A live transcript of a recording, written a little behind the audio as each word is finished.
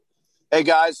Hey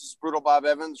guys, this is Brutal Bob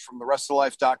Evans from the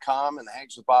WrestleLife.com and the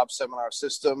Hangs with Bob seminar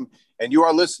system, and you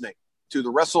are listening to the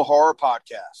Wrestle Horror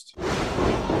Podcast.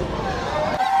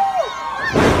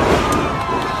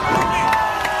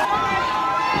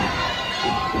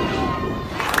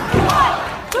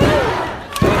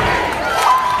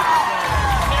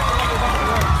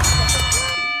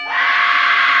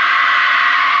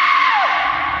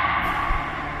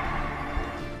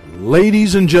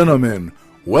 Ladies and gentlemen,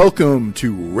 welcome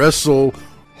to Wrestle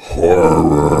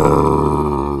Horror.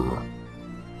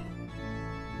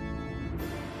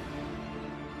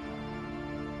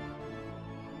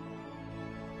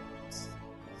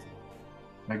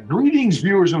 Greetings,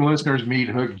 viewers and listeners. Meet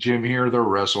Hook Jim here, the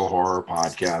Wrestle Horror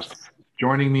Podcast.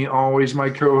 Joining me always, my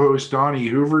co-host Donnie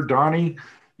Hoover. Donnie,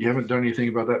 you haven't done anything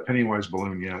about that Pennywise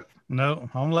balloon yet. No,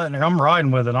 I'm riding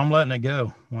with it. I'm letting it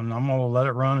go. I'm gonna let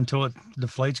it run until it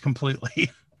deflates completely.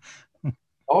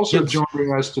 Also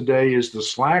joining us today is the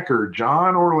slacker,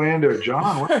 John Orlando.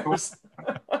 John, what's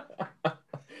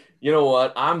You know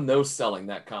what? I'm no selling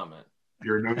that comment.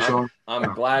 You're no selling.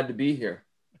 I'm glad to be here.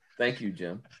 Thank you,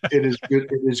 Jim. It is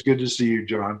good. It is good to see you,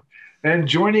 John. And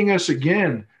joining us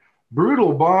again,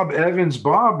 Brutal Bob Evans.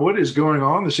 Bob, what is going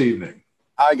on this evening?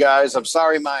 Hi guys, I'm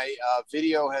sorry my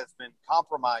video has been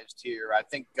compromised here. I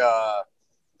think the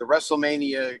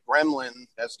WrestleMania gremlin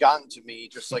has gotten to me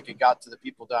just like it got to the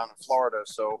people down in Florida.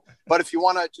 So, but if you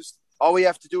want to all we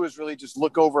have to do is really just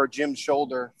look over Jim's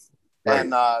shoulder. Right.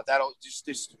 And that'll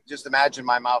just imagine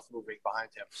my mouth moving behind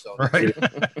him. So,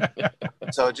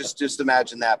 right. So just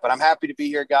imagine that. But I'm happy to be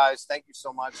here, guys. Thank you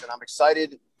so much, and I'm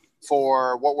excited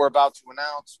for what we're about to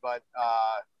announce. But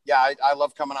I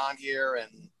love coming on here,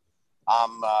 and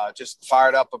I'm just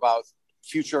fired up about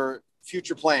future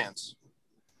plans.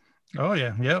 Oh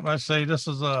yeah, yep. I say this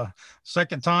is a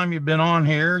second time you've been on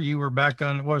here. You were back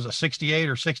on, what was it, 68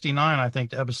 or 69? I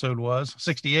think the episode was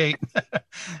 68.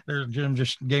 There, Jim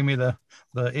just gave me the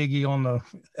Iggy on the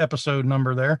episode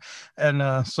number there,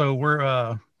 and so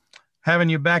we're having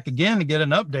you back again to get an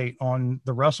update on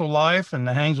the Wrestle Life and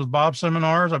the Hangs with Bob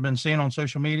seminars. I've been seeing on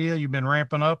social media you've been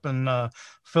ramping up and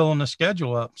filling the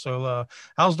schedule up. So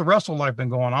how's the Wrestle Life been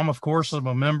going? I'm of course a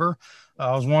member.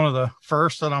 I was one of the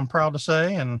first, that I'm proud to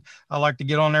say, and I like to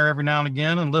get on there every now and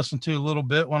again and listen to a little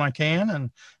bit when I can.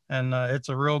 And it's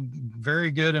a very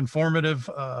good, informative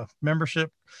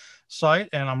membership site,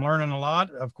 and I'm learning a lot,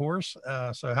 of course.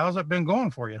 So how's it been going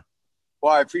for you?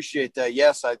 Well, I appreciate that.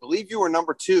 Yes, I believe you were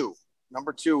number two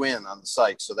in on the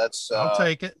site. So that's I'll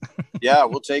take it. Yeah,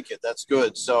 we'll take it. That's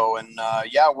good. So, and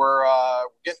we're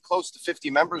getting close to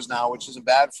 50 members now, which isn't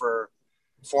bad for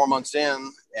 4 months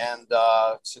in, and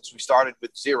since we started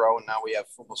with 0 and now we have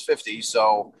almost 50,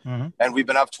 so and we've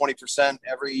been up 20%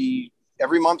 every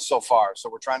month so far, so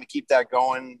we're trying to keep that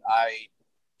going. I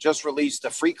just released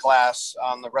a free class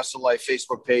on the Wrestle Life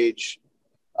Facebook page,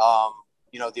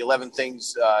 the 11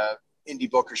 things indie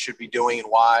bookers should be doing and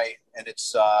why, and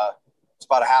it's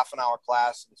about a half an hour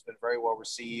class, and it's been very well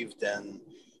received. And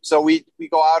so we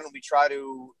go out and we try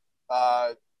to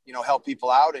help people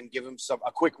out and give them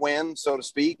a quick win, so to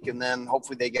speak. And then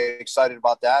hopefully they get excited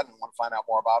about that and want to find out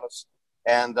more about us.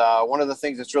 And one of the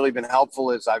things that's really been helpful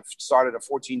is I've started a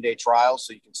 14-day trial.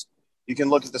 So you can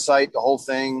look at the site, the whole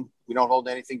thing. We don't hold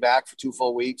anything back for 2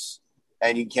 full weeks,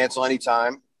 and you can cancel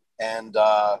anytime. And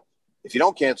if you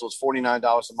don't cancel, it's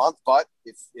 $49 a month. But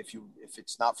if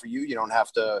it's not for you, you don't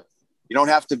have to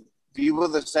be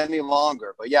with us any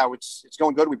longer. But yeah, it's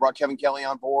going good. We brought Kevin Kelly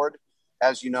on board.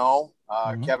 As you know,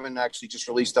 Kevin actually just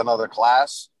released another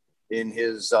class in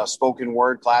his spoken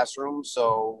word classroom.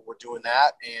 So we're doing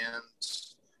that.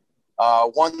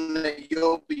 And one that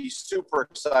you'll be super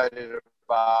excited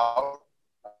about.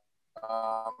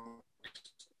 I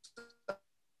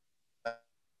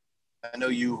know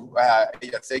you,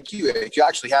 thank you. You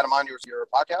actually had him on your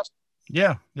podcast?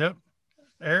 Yeah. Yep.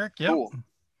 Eric. Yep. Cool.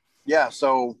 Yeah.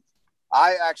 So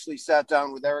I actually sat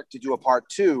down with Eric to do a part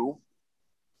 2.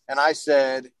 And I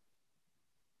said,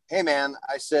 hey, man,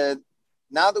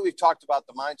 now that we've talked about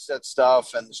the mindset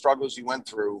stuff and the struggles you went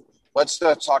through, let's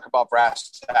talk about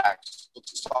brass tacks.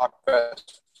 Let's talk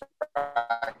best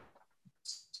practices.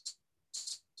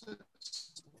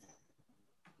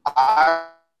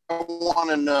 I want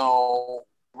to know,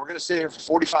 we're going to sit here for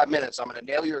 45 minutes. I'm going to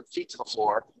nail your feet to the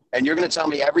floor, and you're going to tell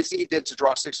me everything you did to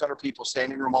draw 600 people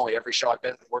standing room only every show I've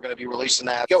been. We're going to be releasing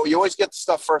that. You always get the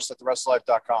stuff first at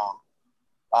thewrestlelife.com.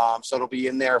 So it'll be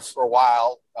in there for a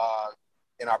while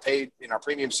in our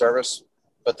premium service,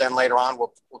 but then later on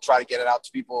we'll try to get it out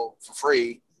to people for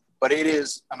free. But it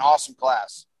is an awesome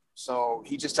class. So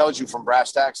he just tells you from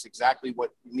brass tacks exactly what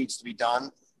needs to be done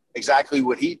exactly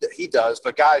what he does.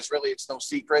 But guys, really, it's no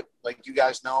secret. Like you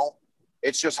guys know,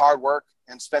 it's just hard work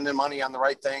and spending money on the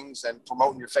right things and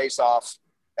promoting your face off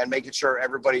and making sure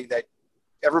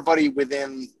everybody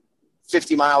within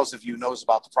 50 miles of you knows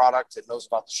about the product and knows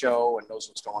about the show and knows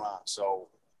what's going on. So,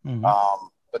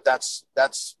 but that's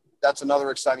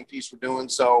another exciting piece we're doing.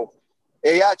 So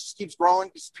yeah, it just keeps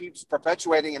growing, just keeps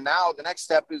perpetuating. And now the next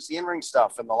step is the in-ring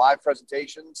stuff and the live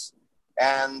presentations.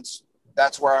 And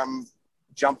that's where I'm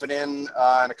jumping in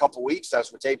a couple weeks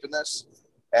as we're taping this.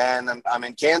 And I'm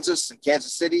in Kansas and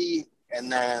Kansas City,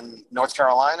 and then North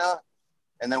Carolina.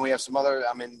 And then we have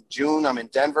I'm in June, I'm in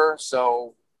Denver.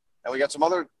 So, and we got some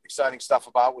other exciting stuff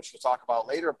which we'll talk about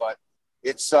later, but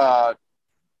it's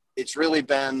really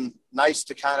been nice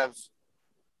to kind of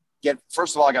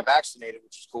first of all, I got vaccinated,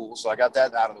 which is cool. So I got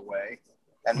that out of the way,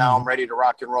 and now I'm ready to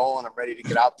rock and roll, and I'm ready to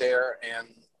get out there and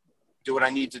do what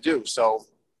I need to do. So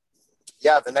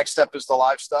yeah, the next step is the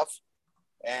live stuff,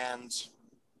 and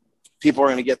people are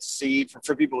going to get to see,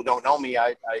 for people who don't know me,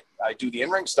 I do the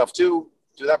in-ring stuff too,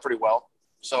 do that pretty well.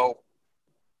 So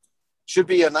should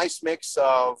be a nice mix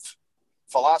of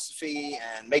philosophy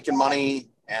and making money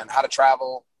and how to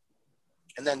travel,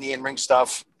 and then the in-ring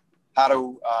stuff, how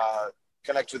to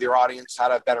connect with your audience, how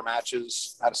to have better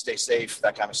matches, how to stay safe,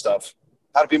 that kind of stuff,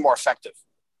 how to be more effective.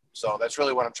 So that's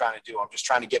really what I'm trying to do. I'm just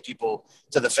trying to get people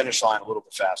to the finish line a little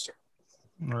bit faster.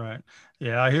 Right.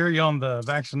 Yeah, I hear you on the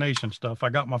vaccination stuff. I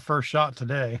got my first shot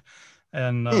today,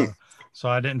 and so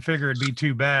I didn't figure it'd be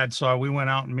too bad. So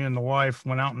me and the wife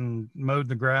went out and mowed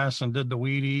the grass and did the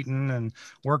weed eating and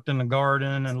worked in the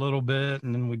garden a little bit.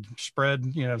 And then we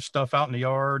spread, stuff out in the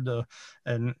yard.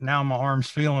 And now my arm's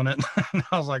feeling it. And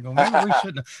I was like, well, maybe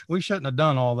we shouldn't have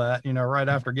done all that, right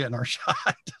after getting our shot.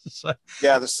 So,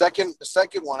 yeah. The second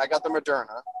one, I got the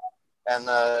Moderna, and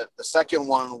the second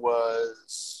one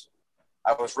was,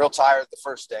 I was real tired the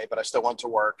first day, but I still went to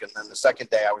work. And then the second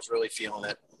day I was really feeling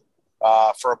it.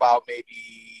 For about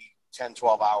maybe 10,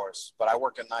 12 hours, but I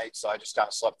work at night. So I just kind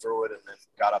of slept through it and then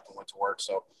got up and went to work.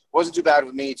 So it wasn't too bad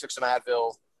with me. Took some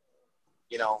Advil,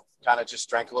 kind of just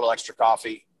drank a little extra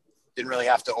coffee. Didn't really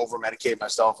have to over medicate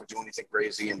myself or do anything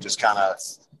crazy, and just kind of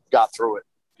got through it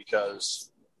because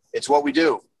it's what we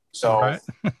do. So, right.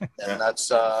 And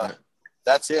that's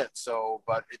it. So,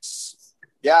 but it's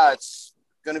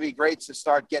going to be great to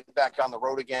start getting back on the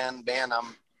road again, man.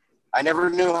 I never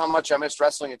knew how much I missed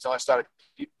wrestling until I started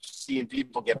seeing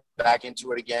people get back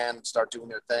into it again and start doing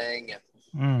their thing,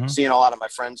 and seeing a lot of my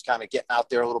friends kind of getting out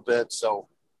there a little bit. So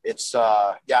it's,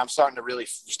 I'm starting to really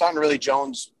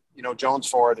Jones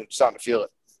for it and starting to feel it.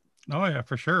 Oh yeah,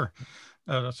 for sure.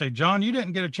 Say, John, you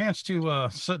didn't get a chance to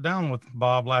sit down with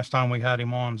Bob last time we had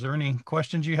him on. Is there any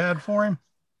questions you had for him?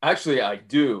 Actually, I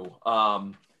do.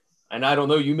 And I don't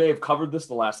know, you may have covered this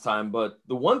the last time, but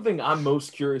the one thing I'm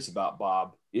most curious about,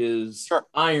 Bob, is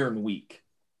Iron Week.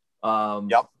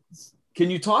 Yep. Can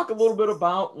you talk a little bit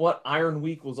about what Iron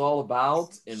Week was all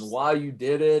about and why you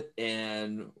did it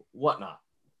and whatnot?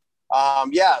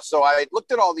 So I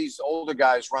looked at all these older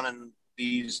guys running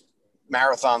these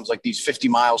marathons, like these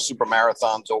 50-mile super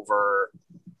marathons over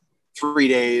 3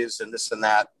 days and this and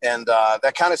that. And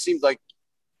that kind of seemed like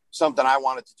something I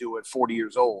wanted to do at 40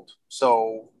 years old.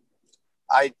 So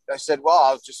I said, well,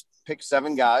 I'll just pick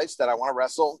 7 guys that I want to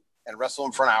wrestle and wrestle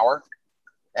them for an hour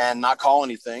and not call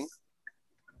anything.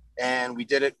 And we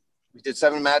did it. We did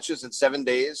 7 matches in 7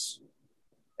 days.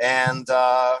 And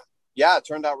it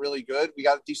turned out really good. We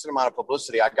got a decent amount of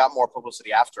publicity. I got more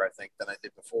publicity after, I think, than I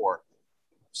did before.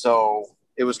 So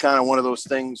it was kind of one of those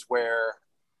things where,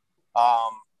 I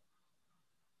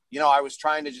was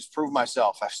trying to just prove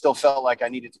myself. I still felt like I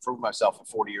needed to prove myself at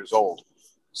 40 years old.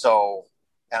 So,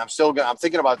 and I'm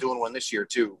thinking about doing one this year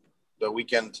too, the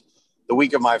week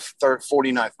of my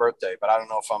 49th birthday, but I don't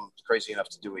know if I'm crazy enough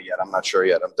to do it yet. I'm not sure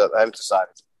yet. I haven't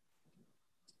decided.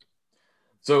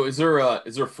 So is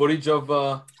there footage of,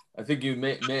 I think you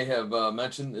may have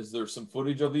mentioned, is there some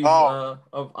footage of these, of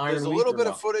Iron Week? There's a little bit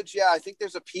of footage. Yeah. I think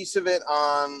there's a piece of it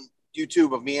on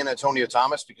YouTube of me and Antonio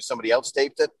Thomas because somebody else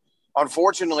taped it.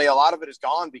 Unfortunately, a lot of it is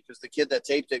gone because the kid that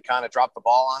taped it kind of dropped the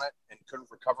ball on it and couldn't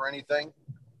recover anything.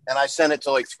 And I sent it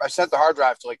to I sent the hard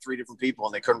drive to 3 different people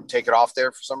and they couldn't take it off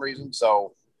there for some reason.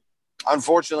 So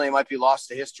unfortunately it might be lost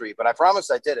to history, but I promise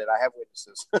I did it. I have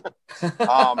witnesses,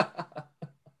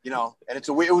 and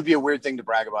it would be a weird thing to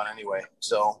brag about anyway.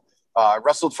 So I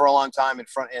wrestled for a long time in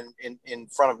front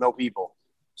of no people.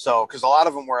 So, cause a lot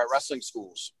of them were at wrestling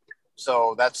schools.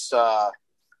 So that's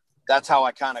how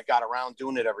I kind of got around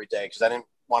doing it every day. Cause I didn't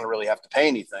want to really have to pay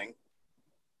anything.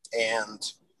 And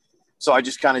so I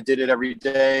just kind of did it every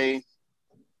day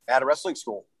at a wrestling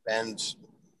school. And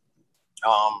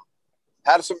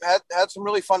had some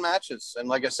really fun matches. And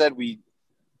like I said, we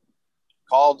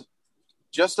called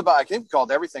I think we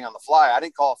called everything on the fly. I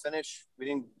didn't call a finish. We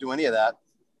didn't do any of that.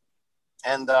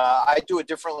 And I do it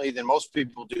differently than most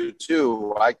people do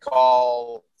too.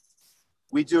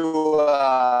 We do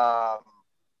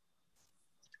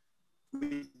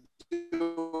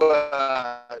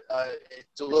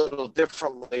it's a little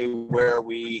differently where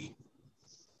we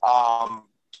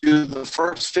do the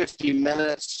first 50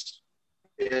 minutes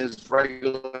is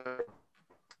regular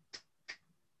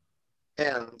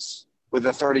pins with a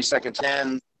 30-second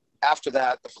 10. After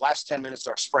that, the last 10 minutes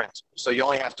are sprint. So you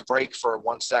only have to break for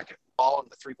 1 second. All in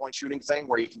the 3-point shooting thing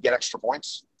where you can get extra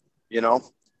points,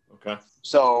 Okay.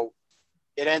 So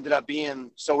it ended up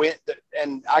being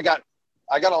and I got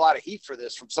a lot of heat for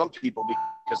this from some people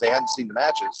because they hadn't seen the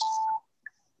matches.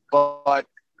 But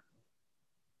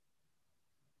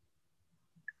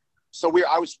so we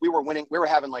were winning. We were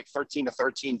having like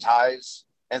 13-13 ties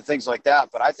and things like that.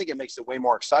 But I think it makes it way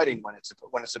more exciting when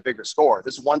it's a bigger score.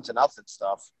 This 1-0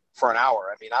 stuff for an hour.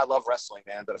 I mean, I love wrestling,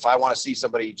 man. But if I want to see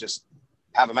somebody just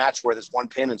have a match where there's one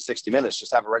pin in 60 minutes,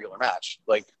 just have a regular match.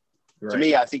 Like to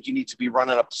me, I think you need to be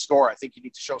running up the score. I think you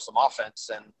need to show some offense.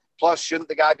 And plus, shouldn't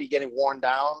the guy be getting worn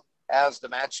down as the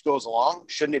match goes along?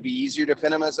 Shouldn't it be easier to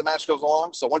pin him as the match goes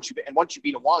along? So once you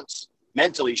beat him once,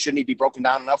 mentally, shouldn't he be broken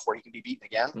down enough where he can be beaten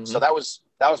again? Mm-hmm. So that was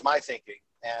my thinking.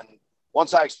 And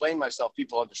once I explained myself,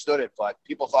 people understood it, but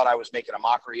people thought I was making a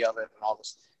mockery of it and all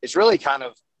this. It's really kind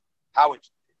of how it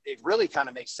really kind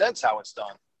of makes sense how it's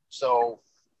done. So,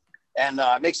 and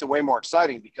it makes it way more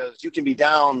exciting because you can be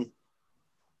down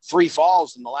 3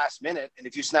 falls in the last minute. And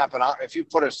if you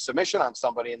put a submission on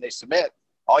somebody and they submit,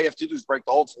 all you have to do is break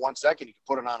the hold for 1 second. You can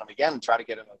put it on them again and try to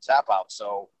get them to tap out.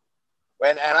 So,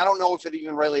 and I don't know if it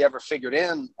even really ever figured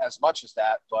in as much as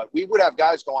that, but we would have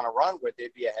guys go on a run where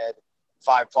they'd be ahead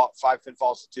 5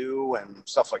 pinfalls to 2 and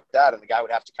stuff like that. And the guy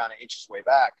would have to kind of inch his way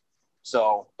back.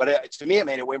 So, but to me, it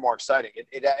made it way more exciting.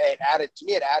 It added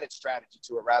strategy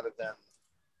to it rather than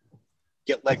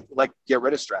get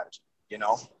rid of strategy,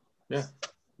 Yeah.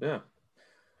 Yeah.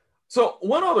 So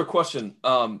one other question,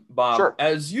 Bob, sure.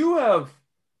 As you have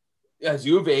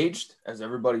aged, as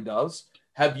everybody does,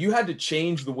 have you had to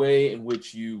change the way in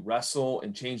which you wrestle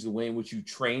and change the way in which you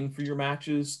train for your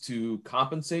matches to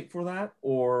compensate for that?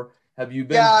 Or have you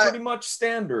been pretty much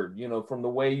standard, from the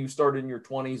way you started in your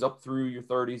 20s up through your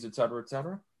 30s, et cetera, et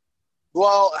cetera?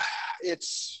 Well,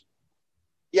 that's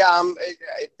an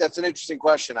interesting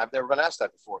question. I've never been asked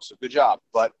that before, so good job.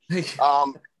 But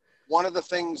one of the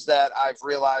things that I've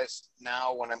realized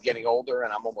now when I'm getting older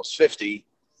and I'm almost 50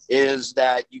 is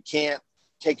that you can't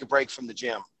take a break from the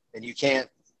gym and you can't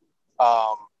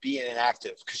be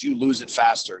inactive because you lose it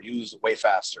faster. You lose it way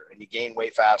faster and you gain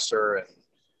weight faster. And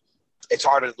it's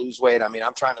harder to lose weight. I mean,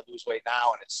 I'm trying to lose weight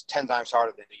now and it's 10 times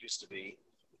harder than it used to be.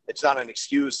 It's not an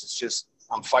excuse. It's just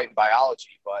I'm fighting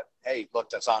biology. But, hey, look,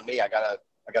 that's on me. I gotta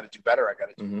do better. I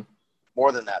got to do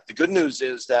more than that. The good news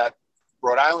is that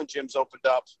Rhode Island gyms opened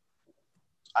up.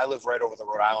 I live right over the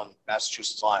Rhode Island,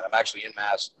 Massachusetts line. I'm actually in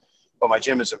Mass, but my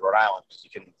gym is in Rhode Island because you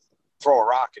can throw a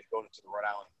rock and go into the Rhode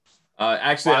Island.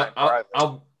 Actually,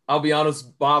 I'll be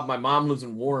honest, Bob. My mom lives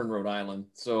in Warren, Rhode Island,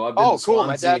 so I've been. Oh, cool.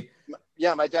 My dad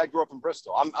grew up in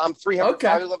Bristol. I'm 300. Okay.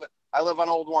 I live on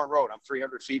Old Warren Road. I'm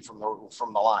 300 feet from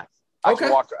the line. I can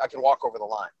walk over the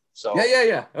line. So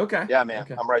yeah. Okay. Yeah, man.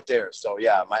 Okay. I'm right there. So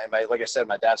yeah, my like I said,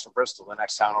 my dad's from Bristol, the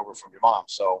next town over from your mom.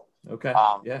 So okay.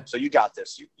 So you got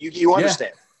this. You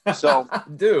understand. Yeah. So I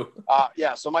do.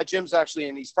 So my gym's actually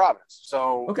in East Providence.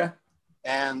 So okay.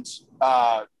 And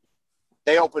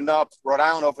they opened up. Rhode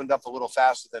Island opened up a little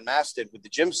faster than Mass did with the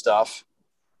gym stuff.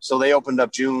 So they opened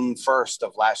up June 1st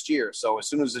of last year. So as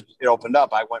soon as it opened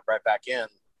up, I went right back in,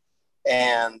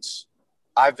 and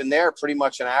I've been there pretty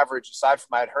much an average, aside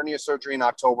from I had hernia surgery in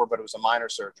October, but it was a minor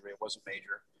surgery. It wasn't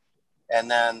major.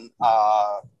 And then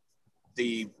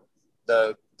the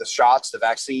shots, the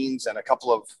vaccines, and a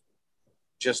couple of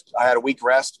I had a week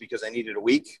rest because I needed a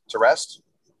week to rest.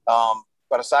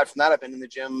 But aside from that, I've been in the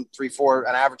gym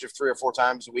an average of 3 or 4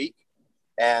 times a week,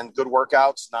 and good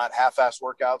workouts, not half-ass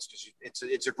workouts, because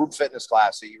it's a group fitness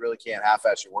class, so you really can't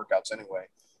half-ass your workouts anyway.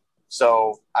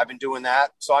 So I've been doing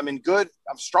that. So I'm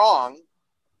strong.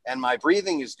 And my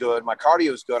breathing is good. My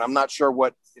cardio is good. I'm not sure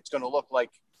what it's going to look like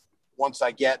once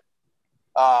I get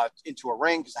into a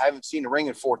ring, because I haven't seen a ring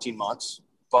in 14 months.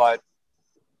 But,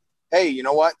 hey, you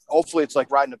know what? Hopefully it's like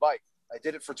riding a bike. I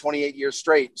did it for 28 years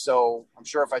straight. So I'm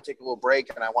sure if I take a little break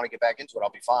and I want to get back into it,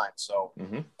 I'll be fine. So,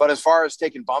 But as far as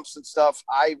taking bumps and stuff,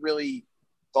 the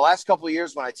last couple of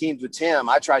years when I teamed with Tim,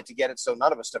 I tried to get it so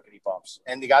none of us took any bumps.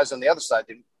 And the guys on the other side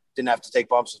didn't have to take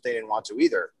bumps if they didn't want to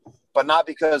either. but not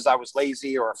because I was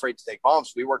lazy or afraid to take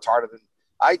bumps. We worked harder than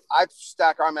I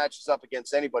stack our matches up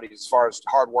against anybody as far as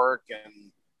hard work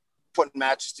and putting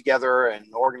matches together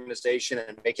and organization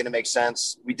and making it make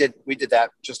sense. We did that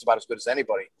just about as good as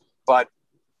anybody. But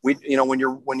when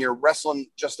you're wrestling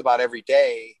just about every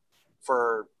day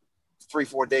for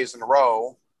 3-4 days in a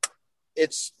row,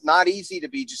 it's not easy to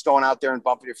be just going out there and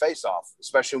bumping your face off,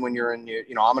 especially when you're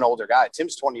I'm an older guy.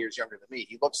 Tim's 20 years younger than me.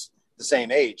 He looks the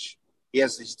same age.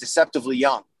 He's deceptively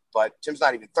young, but Tim's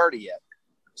not even 30 yet.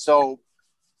 So,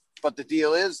 but the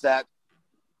deal is that,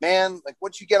 man, like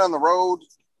once you get on the road,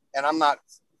 and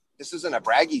this isn't a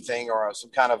braggy thing or some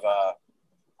kind of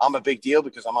I'm a big deal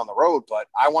because I'm on the road, but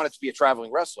I wanted to be a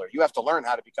traveling wrestler. You have to learn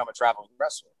how to become a traveling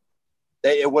wrestler.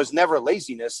 It was never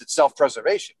laziness. It's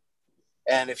self-preservation.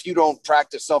 And if you don't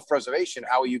practice self-preservation,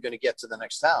 how are you going to get to the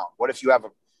next town? What if you have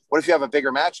a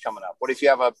bigger match coming up? What if you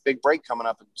have a big break coming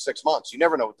up in 6 months? You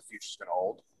never know what the future's going to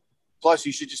hold. Plus,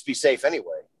 you should just be safe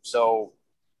anyway. So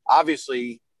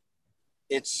obviously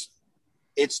it's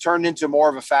turned into more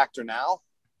of a factor now,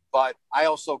 but I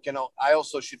also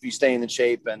should be staying in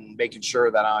shape and making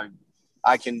sure that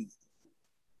I can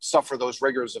suffer those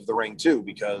rigors of the ring too,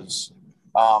 because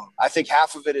I think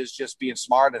half of it is just being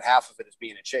smart and half of it is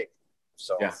being in shape.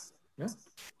 So yeah.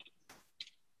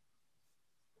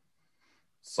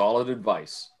 Solid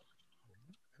advice.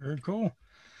 Very cool.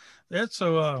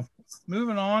 So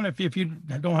moving on, if you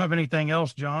don't have anything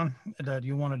else, John, that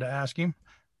you wanted to ask him,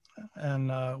 and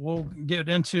we'll get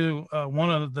into one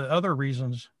of the other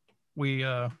reasons we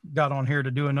got on here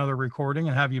to do another recording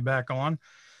and have you back on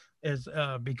is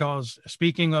because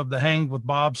speaking of the Hang with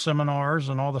Bob seminars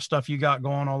and all the stuff you got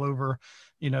going all over,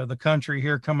 the country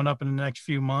here coming up in the next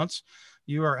few months,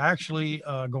 you are actually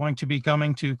going to be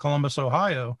coming to Columbus,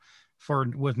 Ohio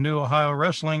with New Ohio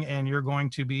Wrestling, and you're going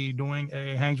to be doing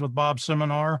a Hangs with Bob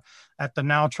seminar at the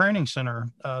Now Training Center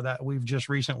that we've just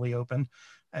recently opened.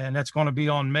 And that's going to be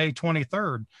on May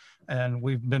 23rd. And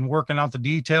we've been working out the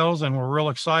details, and we're real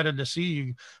excited to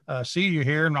see you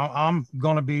here. And I'm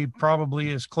going to be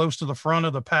probably as close to the front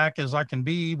of the pack as I can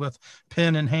be with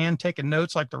pen in hand, taking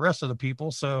notes like the rest of the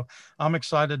people. So I'm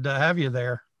excited to have you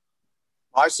there.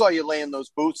 I saw you laying those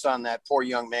boots on that poor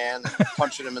young man,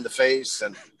 punching him in the face.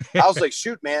 And I was like,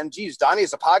 shoot, man, geez, Donnie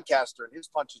is a podcaster and his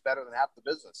punch is better than half the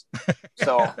business.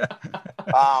 So,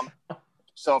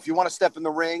 so if you want to step in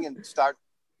the ring and start,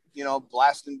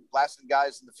 blasting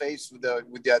guys in the face with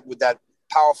that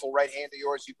powerful right hand of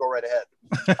yours, you go right ahead.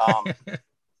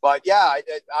 But yeah,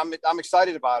 I'm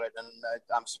excited about it. And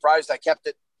I'm surprised I kept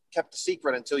the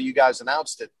secret until you guys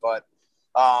announced it. But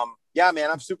yeah,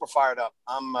 man, I'm super fired up.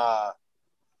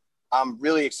 I'm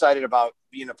really excited about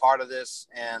being a part of this.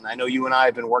 And I know you and I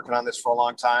have been working on this for a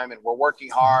long time, and we're working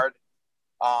hard.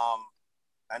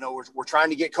 I know we're trying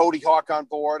to get Cody Hawk on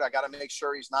board. I got to make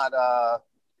sure he's not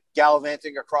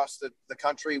gallivanting across the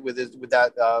country with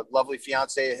that lovely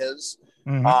fiance of his.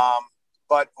 Mm-hmm.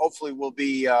 But hopefully we'll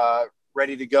be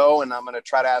ready to go. And I'm going to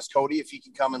try to ask Cody if he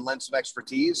can come and lend some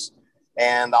expertise,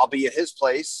 and I'll be at his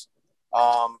place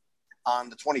on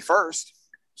the 21st.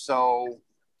 So,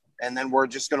 and then we're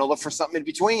just going to look for something in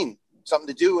between, something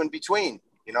to do in between,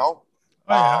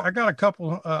 I got a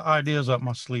couple ideas up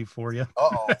my sleeve for you.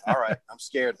 All right. I'm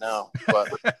scared now, but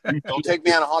don't take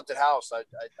me on a haunted house.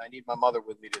 I need my mother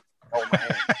with me to hold my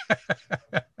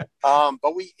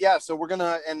hand. So we're going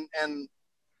to, and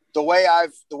the way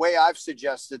I've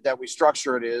suggested that we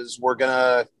structure it is we're going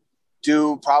to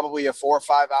do probably a 4 or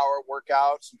 5 hour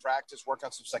workout, some practice, work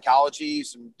on some psychology,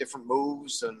 some different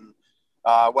moves, and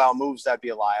moves, that'd be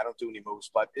a lie. I don't do any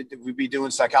moves, but we'd be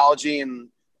doing psychology and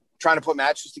trying to put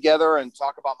matches together and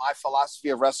talk about my philosophy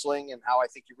of wrestling and how I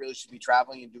think you really should be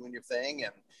traveling and doing your thing.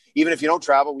 And even if you don't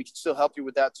travel, we can still help you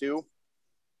with that too.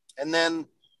 And then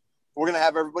we're going to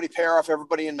have everybody pair off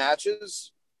everybody in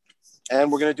matches,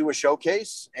 and we're going to do a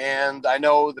showcase. And I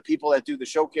know the people that do the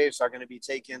showcase are going to be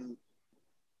taken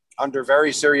under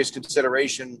very serious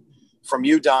consideration from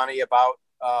you, Donnie, about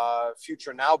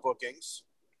future Now bookings.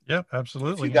 Yep,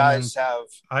 absolutely. If you guys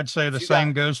I'd say the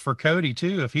same goes for Cody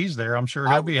too. If he's there, I'm sure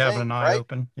he'll be having an eye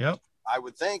open. Yep. I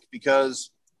would think, because,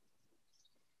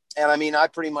 and I mean, I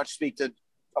pretty much speak to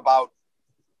about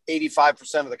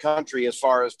 85% of the country as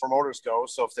far as promoters go.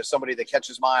 So if there's somebody that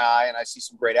catches my eye and I see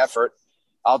some great effort,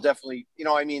 I'll definitely,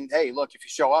 hey, look, if you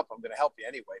show up, I'm going to help you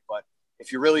anyway. But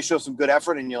if you really show some good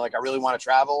effort and you're like, I really want to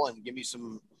travel and give me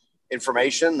some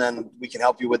information, then we can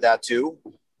help you with that too.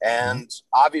 And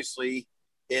obviously,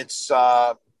 it's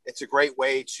a great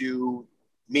way to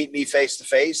meet me face to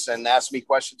face and ask me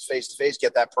questions face to face,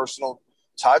 get that personal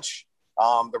touch.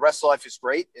 The Wrestle Life is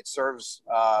great. It serves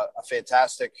a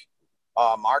fantastic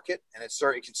market, and it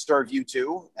can serve you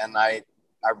too. And I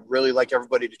really like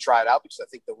everybody to try it out because I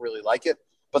think they'll really like it.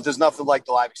 But there's nothing like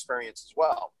the live experience as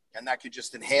well. And that could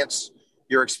just enhance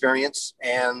your experience,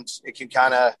 and it can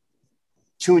kind of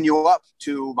tune you up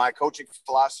to my coaching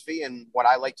philosophy and what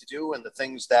I like to do and the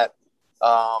things that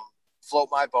float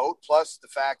my boat. Plus the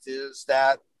fact is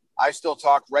that I still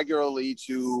talk regularly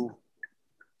to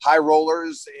high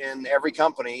rollers in every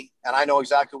company, and I know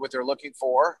exactly what they're looking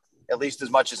for, at least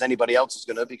as much as anybody else is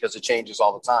going to, because it changes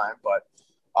all the time.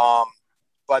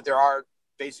 But there are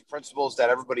basic principles that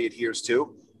everybody adheres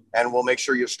to, and we'll make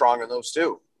sure you're strong in those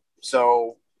too.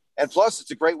 So, and plus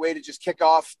it's a great way to just kick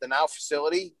off the now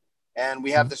facility. And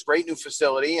we have this great new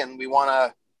facility, and we want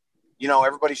to,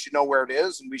 everybody should know where it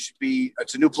is, and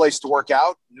it's a new place to work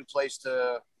out, a new place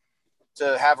to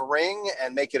have a ring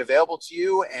and make it available to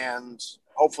you, and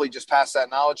hopefully just pass that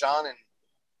knowledge on.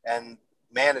 And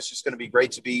man, it's just going to be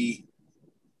great to be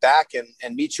back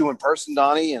and meet you in person,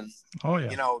 Donnie. And,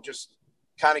 just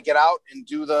kind of get out and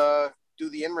do the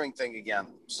in-ring thing again.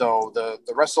 So the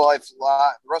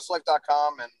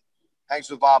WrestleLife.com and Hangs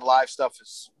with Bob live stuff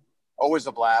is always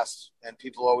a blast, and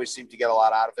people always seem to get a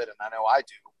lot out of it. And I know I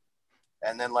do.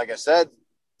 And then, like I said,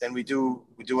 then we do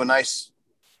a nice,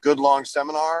 good long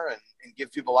seminar and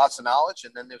give people lots of knowledge.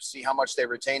 And then they'll see how much they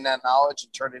retain that knowledge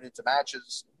and turn it into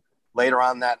matches later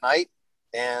on that night.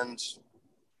 And,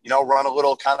 run a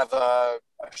little kind of a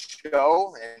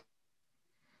show and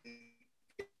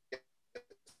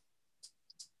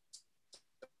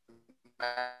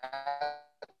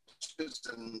matches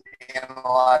and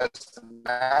analyze the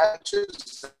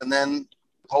matches, and then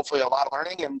hopefully a lot of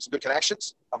learning and some good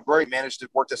connections. I'm very managed to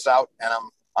work this out, and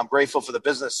I'm grateful for the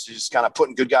business, just kind of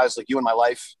putting good guys like you in my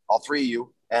life, all three of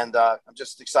you, and I'm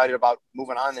just excited about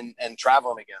moving on and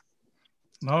traveling again.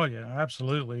 Oh yeah,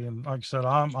 absolutely. And like I said,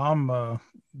 I'm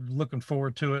looking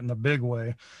forward to it in a big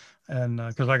way. And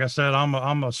because like I said,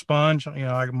 I'm a sponge,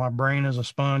 my brain is a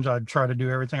sponge. I try to do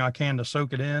everything I can to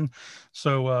soak it in.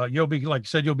 So you'll be, like I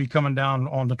said, you'll be coming down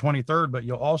on the 23rd, but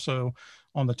you'll also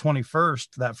on the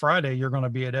 21st, that Friday, you're going to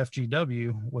be at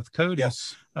FGW with Cody,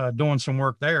 yes, doing some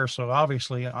work there. So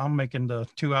obviously I'm making the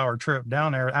 2-hour trip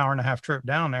down there, hour and a half trip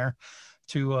down there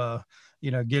to,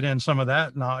 get in some of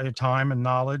that time and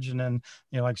knowledge. And then,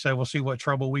 like I said, we'll see what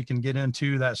trouble we can get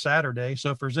into that Saturday. So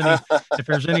if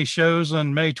there's any shows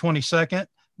on May 22nd,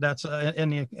 that's in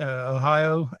the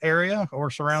Ohio area or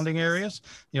surrounding areas,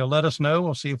 let us know.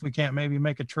 We'll see if we can't maybe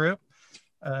make a trip.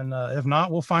 And if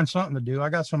not, we'll find something to do. I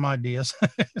got some ideas.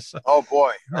 So, oh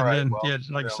boy. All right. Then, well,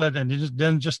 like I said, and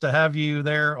just to have you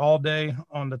there all day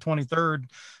on the 23rd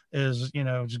is,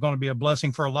 is going to be a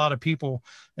blessing for a lot of people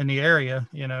in the area,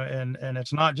 and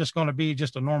it's not just going to be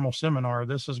just a normal seminar.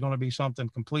 This is going to be something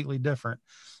completely different.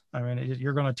 I mean,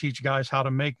 you're going to teach guys how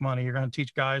to make money. You're going to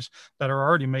teach guys that are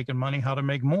already making money how to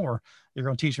make more. You're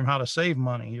going to teach them how to save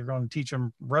money. You're going to teach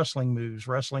them wrestling moves,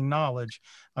 wrestling knowledge.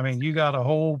 I mean, you got a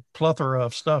whole plethora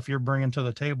of stuff you're bringing to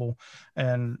the table.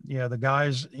 And, the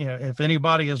guys, if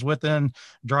anybody is within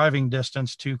driving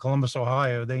distance to Columbus,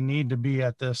 Ohio, they need to be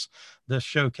at this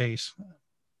showcase.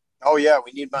 Oh yeah.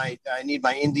 I need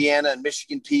my Indiana and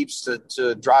Michigan peeps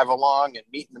to drive along and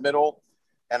meet in the middle.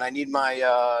 And I need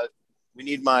we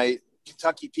need my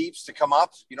Kentucky peeps to come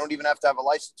up. You don't even have to have a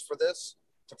license for this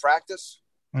to practice.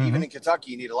 Mm-hmm. Even in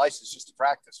Kentucky, you need a license just to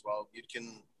practice. Well, you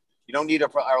don't need a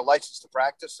license to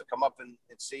practice, to come up and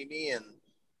see me. And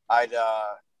I'd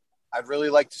really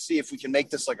like to see if we can make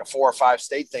this like a 4 or 5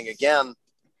 state thing. Again,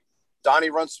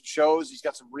 Donnie runs some shows. He's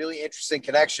got some really interesting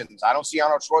connections. I don't see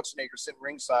Arnold Schwarzenegger sitting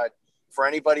ringside for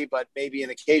anybody, but maybe an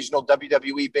occasional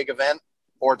WWE big event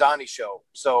or Donnie show.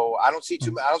 So I don't see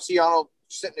Arnold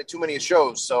sitting at too many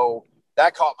shows. So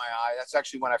that caught my eye. That's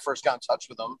actually when I first got in touch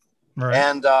with him. Right.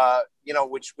 And,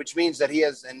 which means that he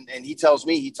has, and he tells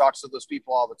me he talks to those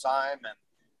people all the time, and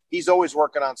he's always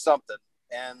working on something.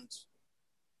 And,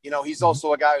 he's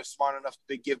also a guy who's smart enough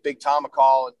to give Big Tom a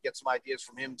call and get some ideas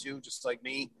from him too, just like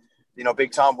me,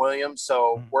 Big Tom Williams.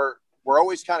 So we're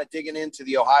always kind of digging into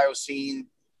the Ohio scene.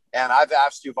 And I've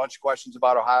asked you a bunch of questions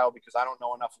about Ohio because I don't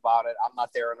know enough about it. I'm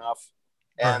not there enough.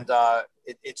 And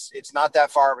it's not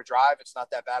that far of a drive. It's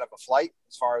not that bad of a flight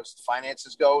as far as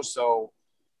finances go. So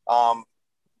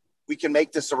we can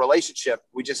make this a relationship.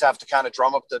 We just have to kind of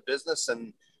drum up the business,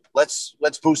 and let's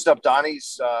boost up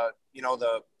Donnie's, the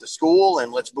school,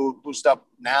 and let's boost up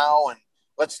now, and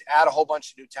let's add a whole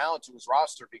bunch of new talent to his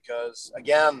roster, because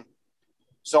again,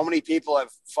 so many people have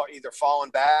either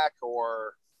fallen back,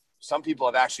 or some people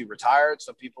have actually retired.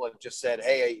 Some people have just said,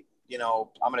 hey,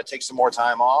 I'm going to take some more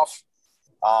time off.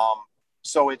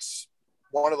 So it's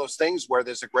one of those things where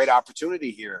there's a great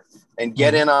opportunity here, and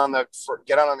get in on the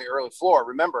early floor.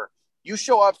 Remember, you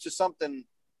show up to something,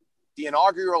 the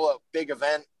inaugural big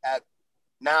event at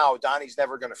now, Donnie's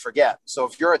never going to forget. So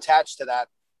if you're attached to that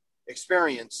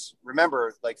experience,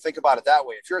 remember, like, think about it that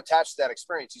way. If you're attached to that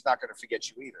experience, he's not going to forget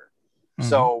you either.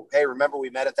 So, hey, remember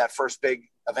we met at that first big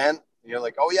event? And you're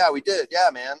like, oh yeah, we did. Yeah,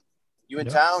 man. You in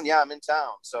town? Yeah, I'm in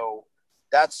town. So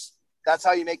that's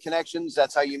how you make connections.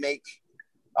 That's how you make,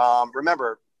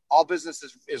 remember, all business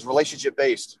is relationship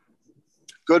based.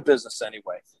 Good business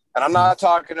anyway. And I'm not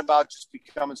talking about just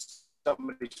becoming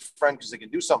somebody's friend because they can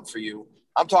do something for you.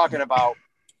 I'm talking about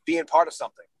being part of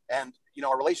something. And, you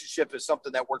know, a relationship is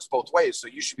something that works both ways. So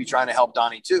you should be trying to help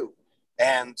Donnie too.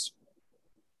 And,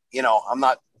 you know,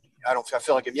 I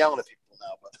feel like I'm yelling at people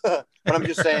now, but I'm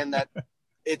just saying that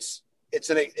it's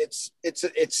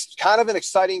kind of an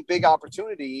exciting, big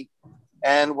opportunity.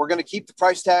 And we're going to keep the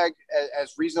price tag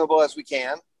as reasonable as we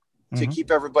can to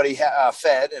keep everybody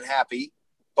fed and happy.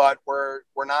 But we're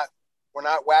not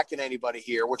whacking anybody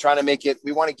here. We're trying to make it,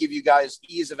 we want to give you guys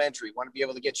ease of entry. We want to be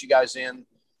able to get you guys in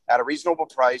at a reasonable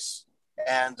price.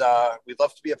 And we'd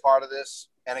love to be a part of this.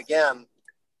 And again,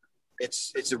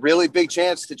 it's a really big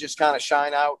chance to just kind of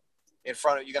shine out in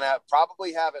front of, you're going to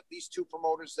probably have at least 2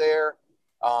 promoters there.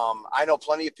 I know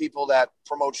plenty of people that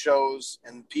promote shows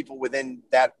and people within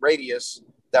that radius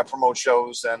that promote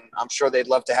shows. And I'm sure they'd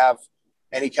love to have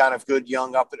any kind of good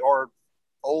young or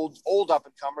old up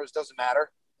and comers. Doesn't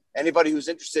matter. Anybody who's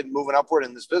interested in moving upward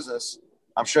in this business,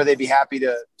 I'm sure they'd be happy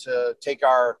to take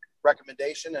our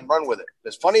recommendation and run with it.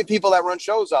 There's plenty of people that run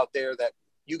shows out there that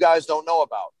you guys don't know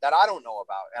about, that I don't know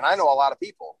about. And I know a lot of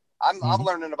people. I'm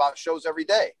learning about shows every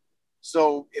day.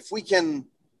 So if we can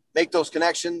make those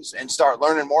connections and start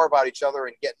learning more about each other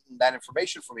and getting that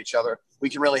information from each other, we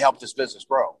can really help this business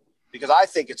grow, because I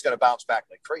think it's going to bounce back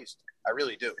like crazy. I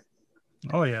really do.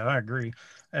 Oh yeah, I agree.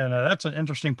 And that's an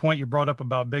interesting point you brought up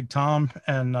about Big Tom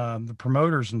and the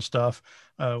promoters and stuff,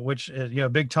 which,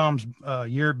 Big Tom's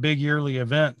big yearly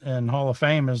event in Hall of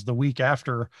Fame is the week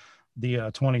after the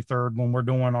 23rd when we're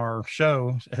doing our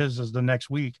show. His is the next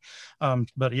week.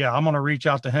 But yeah, I'm going to reach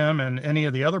out to him and any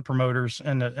of the other promoters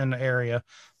in the area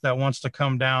that wants to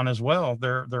come down as well.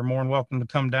 They're more than welcome to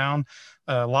come down.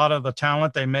 A lot of the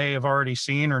talent they may have already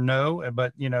seen or know,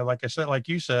 but like I said, like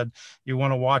you said, you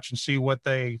want to watch and see what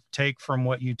they take from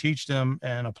what you teach them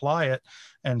and apply it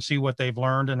and see what they've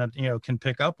learned and, can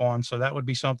pick up on. So that would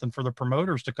be something for the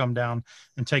promoters to come down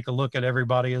and take a look at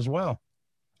everybody as well.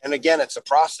 And again, it's a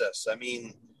process. I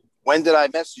mean, when did I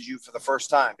message you for the first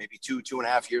time? Maybe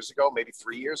 2.5 years ago, maybe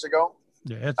 3 years ago.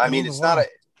 Yeah, it's not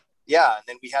and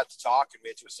then we had to talk and we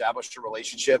had to establish a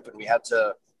relationship, and we had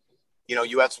to,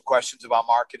 you had some questions about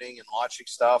marketing and launching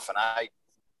stuff. And I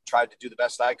tried to do the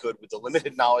best I could with the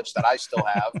limited knowledge that I still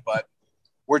have, but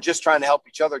we're just trying to help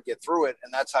each other get through it.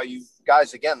 And that's how you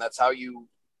guys, again, that's how you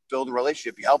build a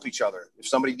relationship. You help each other. If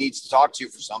somebody needs to talk to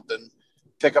you for something,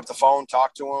 pick up the phone,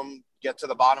 talk to them, get to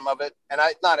the bottom of it. And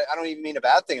I don't even mean a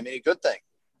bad thing. I mean a good thing.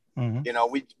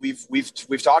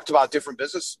 We've talked about different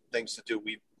business things to do.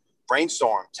 We've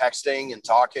brainstormed, texting and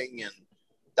talking, and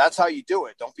that's how you do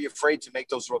it. Don't be afraid to make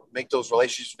those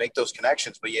relationships, make those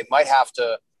connections. But you might have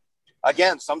to,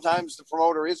 again, sometimes the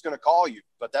promoter is going to call you,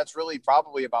 but that's really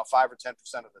probably about 5 or 10%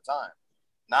 of the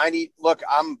time. Look,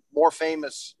 I'm more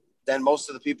famous than most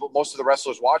of the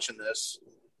wrestlers watching this,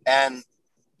 and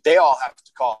they all have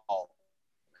to call.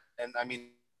 And I mean,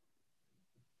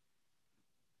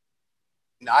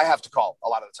 I have to call a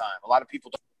lot of the time. A lot of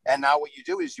people don't. And now what you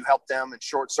do is you help them and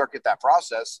short circuit that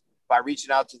process by reaching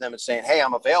out to them and saying, hey,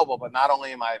 I'm available, but not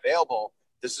only am I available,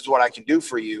 this is what I can do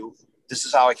for you. This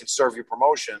is how I can serve your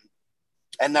promotion.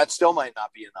 And that still might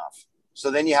not be enough.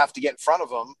 So then you have to get in front of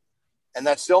them, and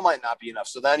that still might not be enough.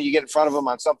 So then you get in front of them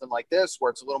on something like this, where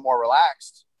it's a little more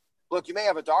relaxed. Look, you may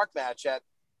have a dark match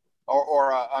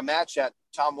or a match at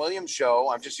Tom Williams' show.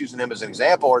 I'm just using him as an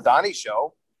example, or Donnie's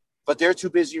show, but they're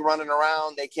too busy running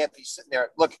around. They can't be sitting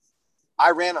there. Look, I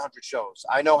ran 100 shows.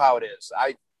 I know how it is.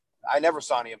 I never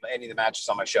saw any of the matches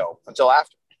on my show until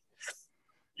after.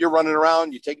 You're running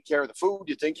around. You're taking care of the food.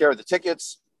 You're taking care of the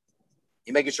tickets.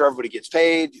 You're making sure everybody gets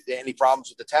paid. Any problems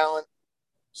with the talent?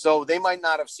 So they might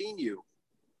not have seen you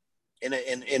in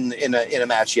a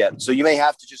match yet. So you may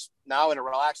have to just now, in a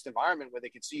relaxed environment where they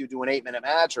can see you do an 8-minute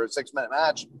match or a 6-minute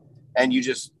match, and you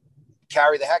just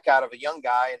carry the heck out of a young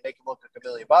guy and make him look like $1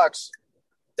 million.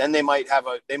 Then they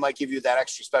might give you that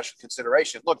extra special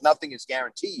consideration. Look, nothing is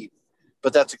guaranteed,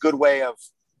 but that's a good way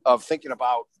of thinking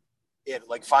about it.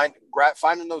 Like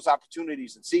finding those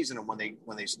opportunities and seizing them when they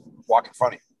walk in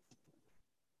front of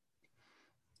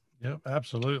Yep,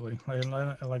 absolutely. And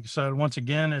like I said, once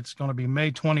again, it's going to be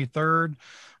May 23rd.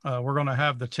 We're going to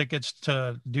have the tickets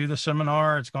to do the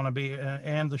seminar. It's going to be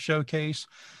and the showcase.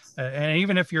 And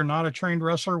even if you're not a trained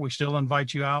wrestler, we still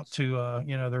invite you out to,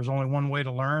 there's only one way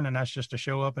to learn, and that's just to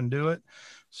show up and do it.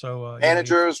 So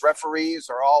managers, referees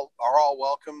are all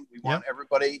welcome. We want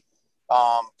everybody.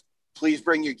 Please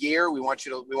bring your gear. We want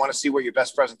to see what your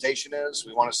best presentation is.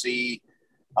 We want to see,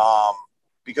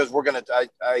 because we're going to,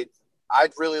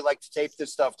 I'd really like to tape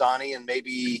this stuff, Donnie, and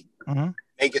maybe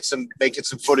make it some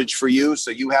footage for you,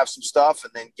 so you have some stuff,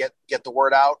 and then get the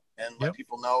word out and let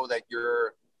people know that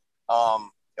you're.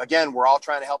 Again, we're all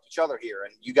trying to help each other here,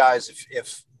 and you guys,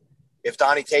 if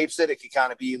Donnie tapes it, it could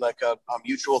kind of be like a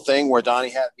mutual thing where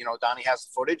Donnie has the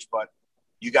footage, but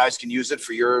you guys can use it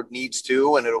for your needs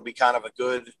too, and it'll be kind of a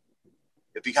good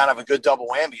double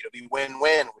whammy. It'll be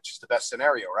win-win, which is the best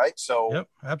scenario, right? So, yep,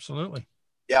 absolutely.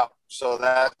 Yeah, so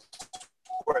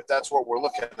that's what we're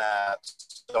looking at.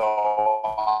 So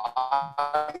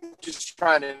I'm just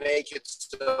trying to make it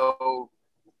so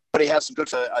everybody has some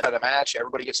good at a match.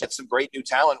 Everybody gets some great new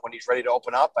talent when he's ready to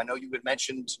open up. I know you had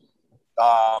mentioned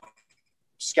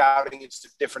scouting into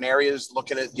different areas,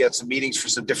 looking at get some meetings for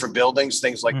some different buildings,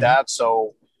 things like that.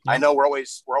 So I know we're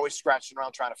always scratching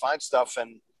around trying to find stuff.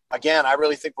 And again, I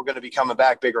really think we're going to be coming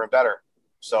back bigger and better.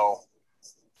 So.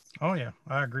 Oh yeah,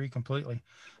 I agree completely.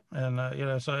 And,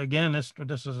 so again, this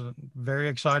is very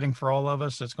exciting for all of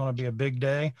us. It's going to be a big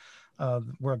day.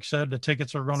 We're excited. The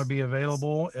tickets are going to be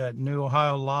available at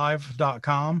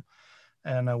newohiolive.com,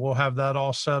 and we'll have that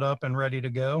all set up and ready to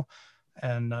go.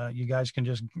 And you guys can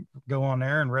just go on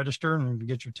there and register and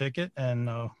get your ticket, and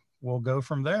we'll go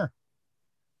from there.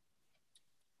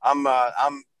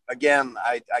 Again,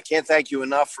 I can't thank you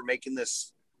enough for making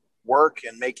this work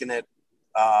and making it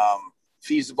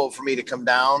feasible for me to come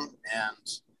down.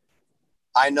 And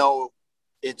I know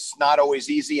it's not always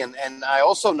easy. And I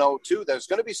also know too, there's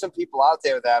going to be some people out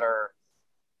there that are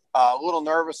a little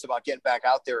nervous about getting back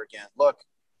out there again. Look,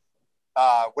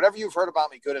 whatever you've heard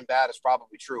about me, good and bad, is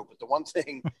probably true. But the one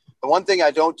thing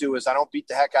I don't do is I don't beat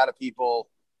the heck out of people.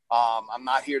 I'm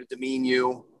not here to demean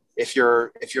you. If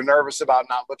you're nervous about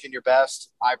not looking your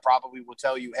best, I probably will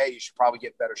tell you, hey, you should probably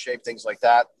get in better shape, things like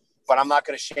that. But I'm not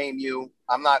going to shame you.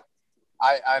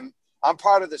 I'm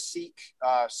part of the SEEK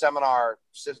seminar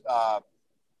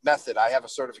method. I have a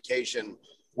certification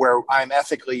where I'm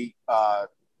ethically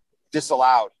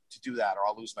disallowed to do that, or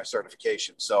I'll lose my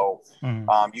certification. So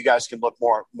you guys can look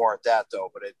more at that though.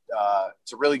 But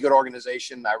it's a really good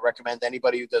organization. I recommend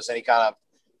anybody who does any kind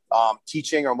of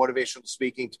teaching or motivational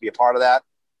speaking to be a part of that.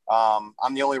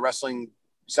 I'm the only wrestling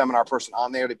seminar person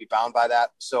on there to be bound by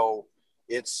that. So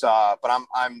it's but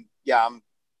I'm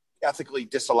ethically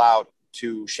disallowed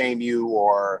to shame you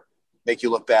or make you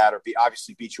look bad or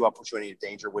obviously beat you up, put you in any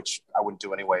danger, which I wouldn't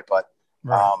do anyway. But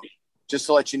just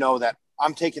to let you know that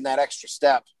I'm taking that extra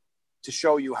step to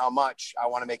show you how much I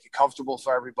want to make it comfortable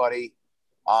for everybody.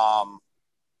 And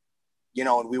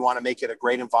we want to make it a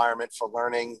great environment for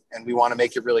learning, and we want to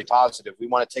make it really positive. We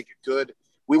want to take it good.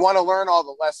 We want to learn all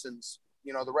the lessons.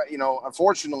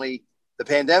 Unfortunately, the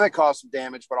pandemic caused some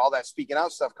damage, but all that speaking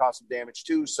out stuff caused some damage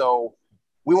too. So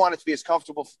we want it to be as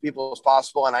comfortable for people as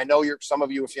possible. And I know some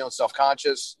of you are feeling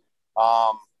self-conscious.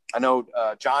 I know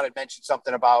John had mentioned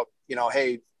something about,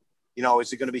 hey,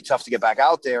 is it going to be tough to get back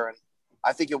out there? And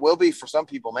I think it will be for some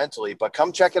people mentally, but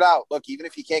come check it out. Look, even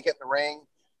if you can't get in the ring,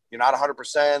 you're not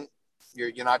 100%,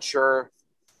 you're not sure,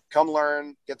 come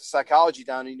learn, get the psychology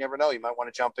down. You never know. You might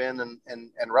want to jump in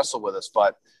and wrestle with us.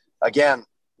 But again,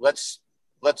 let's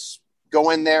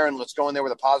go in there, and let's go in there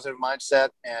with a positive mindset.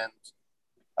 And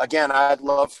again, I'd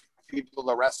love people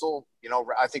to wrestle.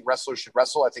 I think wrestlers should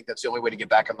wrestle. I think that's the only way to get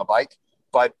back on the bike.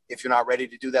 But if you're not ready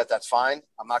to do that, that's fine.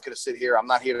 I'm not going to sit here. I'm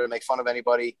not here to make fun of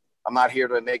anybody. I'm not here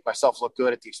to make myself look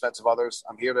good at the expense of others.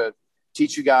 I'm here to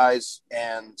teach you guys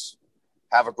and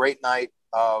have a great night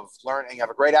of learning, have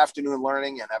a great afternoon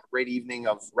learning, and have a great evening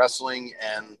of wrestling.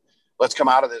 And let's come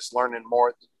out of this learning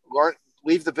more,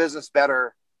 leave the business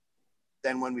better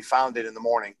than when we found it in the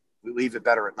morning. We leave it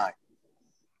better at night.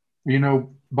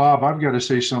 Bob, I've got to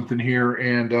say something here.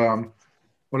 And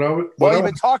you've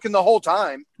been talking the whole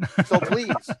time, so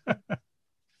please.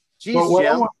 Jeez,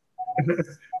 Jim.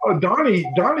 Donnie,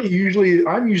 I'm usually the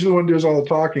one who does all the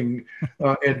talking,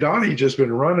 and Donnie just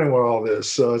been running with all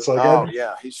this. So it's like,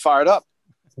 he's fired up.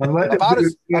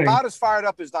 About as fired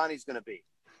up as Donnie's going to be.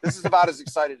 This is about as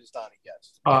excited as Donnie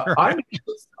gets.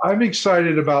 I'm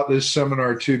excited about this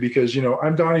seminar too, because,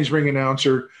 I'm Donnie's ring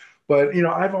announcer, but,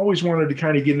 I've always wanted to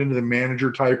kind of get into the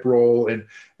manager type role, and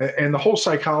the whole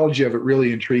psychology of it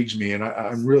really intrigues me. And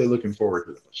I'm really looking forward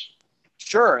to this.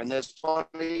 Sure. And there's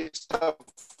funny stuff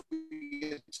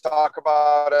we talk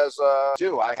about as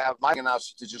I have my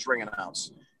announcer to just ring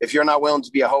announce. If you're not willing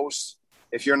to be a host,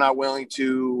 if you're not willing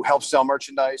to help sell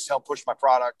merchandise, help push my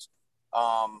product,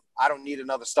 I don't need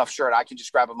another stuffed shirt. I can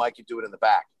just grab a mic and do it in the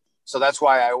back. So that's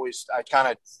why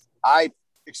I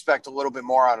expect a little bit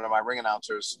more out of my ring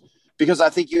announcers, because I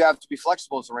think you have to be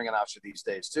flexible as a ring announcer these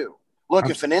days too. Look,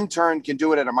 if an intern can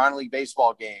do it at a minor league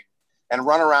baseball game and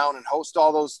run around and host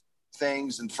all those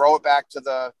things and throw it back to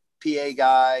the PA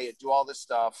guy and do all this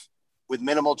stuff with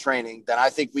minimal training, then I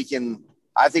think we can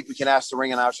ask the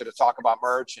ring announcer to talk about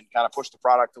merch and kind of push the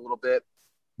product a little bit.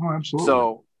 Oh, absolutely.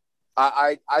 So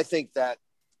I think that's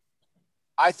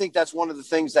one of the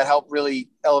things that help really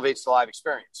elevates the live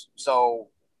experience. So,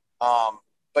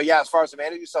 but yeah, as far as the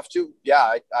manager stuff too,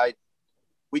 yeah,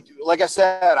 we like I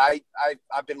said,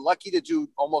 I've been lucky to do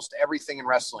almost everything in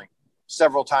wrestling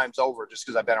several times over, just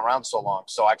because I've been around so long.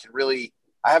 So I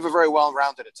have a very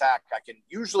well-rounded attack. I can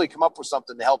usually come up with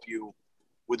something to help you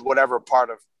with whatever part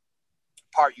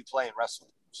you play in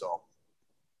wrestling. So,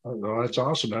 oh, that's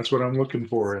awesome. That's what I'm looking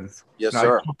for. And yes,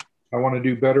 sir. I want to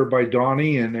do better by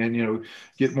Donnie and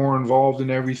get more involved in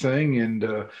everything. And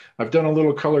I've done a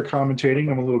little color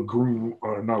commentating. I'm a little green,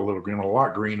 not a little green, I'm a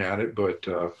lot green at it, but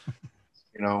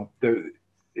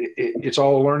it's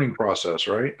all a learning process,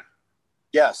 right?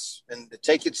 Yes. And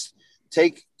take it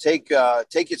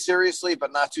seriously,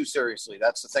 but not too seriously.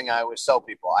 That's the thing I always tell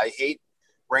people. I hate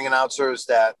ring announcers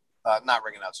that, not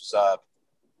ring announcers,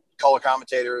 color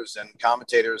commentators and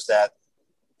commentators that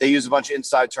they use a bunch of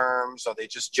inside terms, or they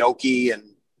just jokey. And,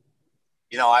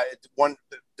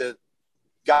 the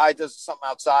guy does something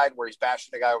outside where he's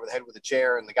bashing the guy over the head with a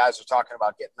chair, and the guys are talking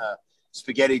about getting a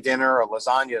spaghetti dinner or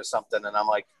lasagna or something. And I'm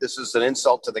like, this is an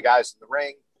insult to the guys in the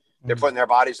ring. They're putting their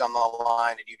bodies on the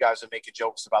line, and you guys are making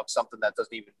jokes about something that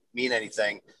doesn't even mean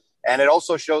anything. And it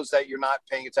also shows that you're not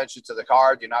paying attention to the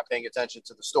card. You're not paying attention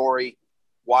to the story.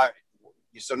 Why?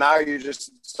 So now you're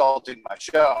just insulting my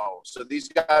show. So these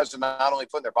guys are not only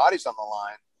putting their bodies on the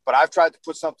line, but I've tried to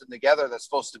put something together that's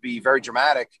supposed to be very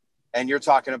dramatic. And you're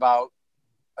talking about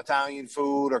Italian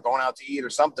food or going out to eat or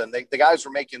something. The guys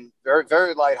were making very,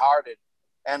 very lighthearted.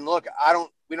 And look,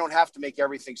 we don't have to make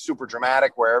everything super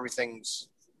dramatic where everything's,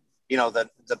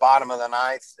 the bottom of the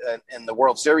ninth and the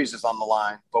World Series is on the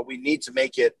line, but we need to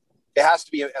make it has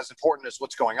to be as important as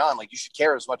what's going on. Like, you should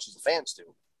care as much as the fans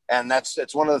do. And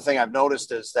that's one of the things I've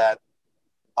noticed is that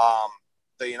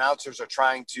the announcers are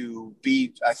trying to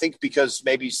be, I think because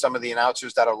maybe some of the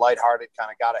announcers that are lighthearted kind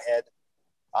of got ahead.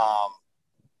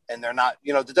 And they're not,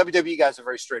 the WWE guys are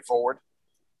very straightforward.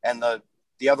 And the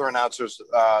other announcers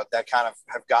that kind of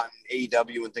have gotten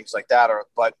AEW and things like that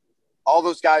but all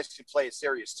those guys can play it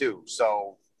serious too.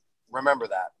 So remember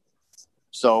that.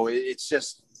 So it's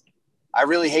just, I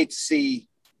really hate to see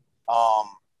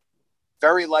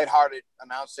very lighthearted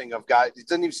announcing of guys. It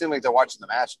doesn't even seem like they're watching the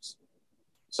matches.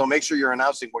 So make sure you're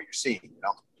announcing what you're seeing,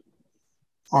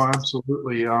 Oh,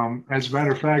 absolutely. As a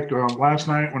matter of fact, last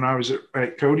night when I was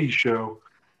at Cody's show,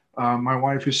 my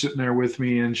wife is sitting there with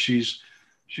me, and she's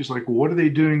like, what are they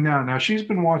doing now? Now, she's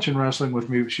been watching wrestling with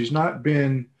me, but she's not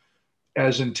been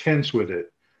as intense with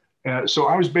it. So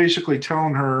I was basically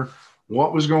telling her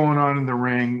what was going on in the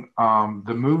ring,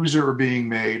 the moves that were being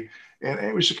made. And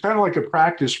it was kind of like a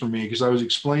practice for me because I was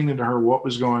explaining to her what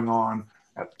was going on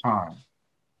at the time.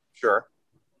 Sure.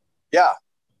 Yeah.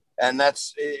 And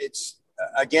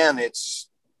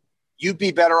you'd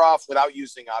be better off without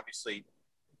using, obviously,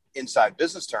 inside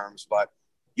business terms, but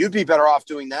you'd be better off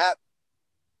doing that.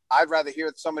 I'd rather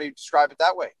hear somebody describe it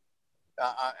that way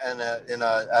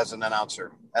as an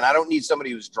announcer. And I don't need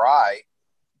somebody who's dry,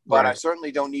 but right. I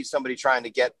certainly don't need somebody trying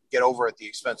to get over at the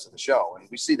expense of the show. And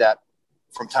we see that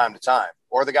from time to time.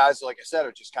 Or the guys, like I said,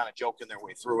 are just kind of joking their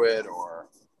way through it or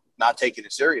not taking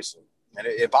it seriously. And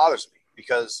it bothers me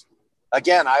because,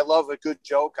 again, I love a good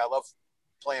joke. I love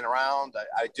playing around.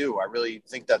 I do. I really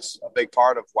think that's a big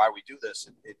part of why we do this.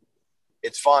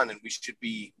 It's fun, and we should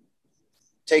be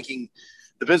taking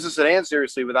the business at hand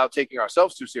seriously without taking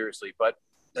ourselves too seriously. But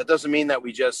that doesn't mean that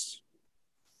we just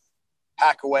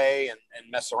hack away and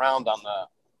mess around on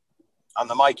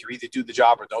the mic. You either do the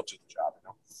job or don't do the job.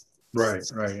 Right,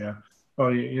 yeah.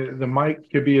 Well, the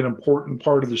mic could be an important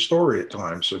part of the story at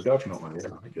times, so definitely,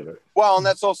 yeah, I get it. Well, and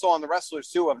that's also on the wrestlers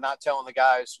too, of not telling the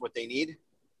guys what they need,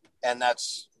 and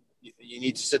that's you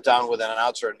need to sit down with an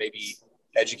announcer and maybe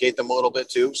educate them a little bit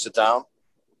too. Sit down.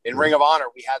 In Ring of Honor,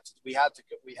 we had to.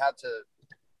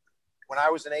 When I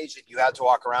was an agent, you had to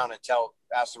walk around and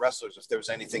ask the wrestlers if there was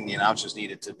anything the announcers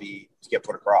needed to get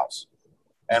put across.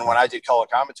 And when I did color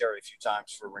commentary a few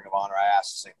times for Ring of Honor, I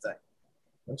asked the same thing.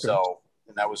 Okay. So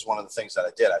And that was one of the things that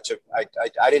I did.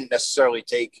 I didn't necessarily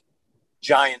take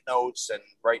giant notes and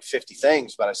write 50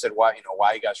 things, but I said, why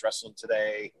are you guys wrestling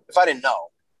today? If I didn't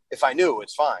know, if I knew,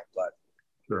 it's fine. But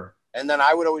Sure. And then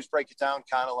I would always break it down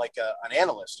kind of like an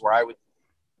analyst, where I would,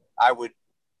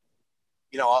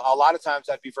 a lot of times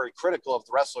I'd be very critical of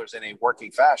the wrestlers in a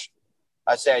working fashion.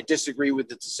 I'd say I disagree with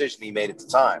the decision he made at the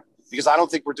time, because I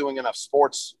don't think we're doing enough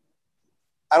sports.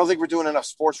 I don't think we're doing enough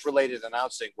sports related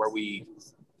announcing where we,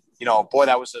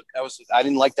 I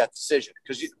didn't like that decision,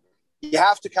 because you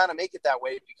have to kind of make it that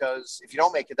way, because if you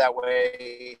don't make it that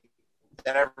way,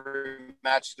 then every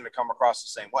match is going to come across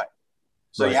the same way.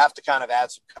 So You have to kind of add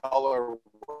some color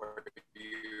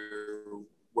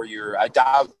where you're, I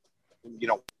doubt,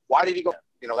 why did he go?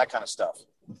 That kind of stuff.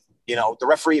 The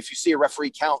referee, if you see a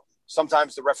referee count,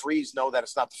 sometimes the referees know that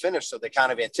it's not the finish, so they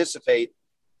kind of anticipate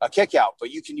a kick out.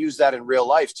 But you can use that in real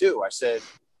life too. I said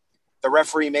the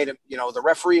referee the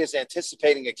referee is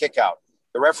anticipating a kick out.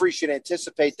 The referee should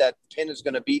anticipate that pin is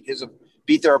going to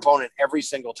beat their opponent every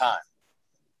single time,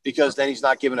 because then he's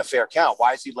not given a fair count.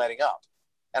 Why is he letting up?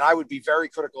 And I would be very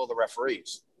critical of the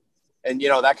referees, and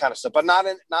that kind of stuff, but not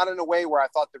in a way where I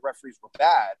thought the referees were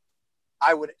bad.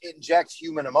 I would inject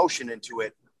human emotion into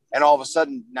it, and all of a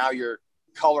sudden now you're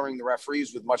coloring the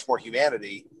referees with much more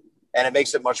humanity, and it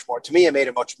makes it much more. To me, it made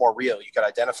it much more real. You could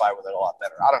identify with it a lot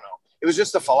better. I don't know. It was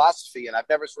just a philosophy, and I've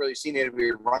never really seen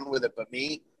anybody run with it but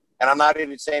me. And I'm not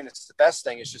even saying it's the best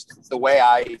thing. It's just the way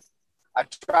I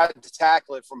tried to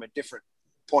tackle it from a different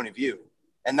point of view.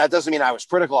 And that doesn't mean I was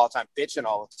critical all the time, bitching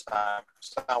all the time.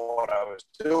 It's not what I was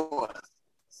doing.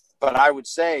 But I would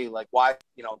say, like, why,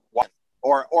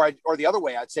 or the other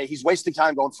way, I'd say he's wasting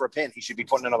time going for a pin. He should be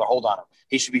putting another hold on him.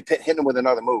 He should be hitting him with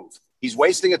another move. He's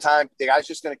wasting a time. The guy's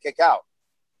just going to kick out.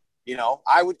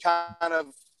 I would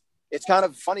it's kind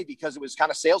of funny, because it was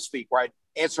kind of sales speak where I'd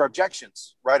answer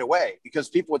objections right away, because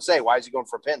people would say, why is he going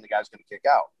for a pin? The guy's going to kick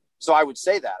out. So I would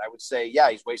say that. I would say, yeah,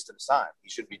 he's wasting his time. He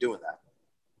shouldn't be doing that.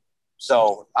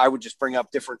 So I would just bring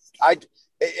up different.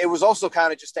 It was also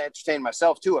kind of just to entertain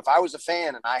myself too. If I was a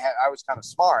fan and I was kind of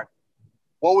smart,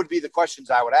 what would be the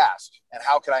questions I would ask, and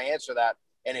how could I answer that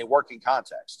in a working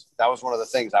context? That was one of the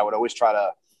things I would always try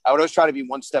to be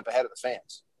one step ahead of the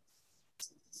fans.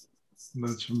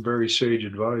 That's some very sage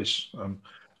advice.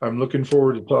 I'm looking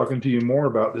forward to talking to you more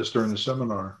about this during the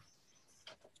seminar.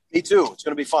 Me too. It's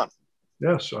going to be fun.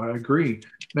 Yes, I agree.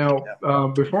 Now,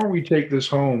 before we take this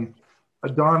home,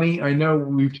 Donnie, I know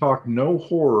we've talked no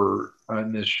horror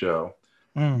on this show,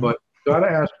 but got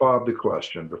to ask Bob the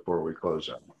question before we close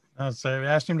out. I'd say we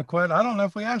asked him the question. I don't know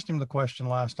if we asked him the question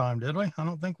last time, did we? I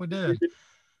don't think we did.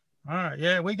 All right.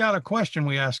 Yeah, we got a question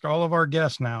we ask all of our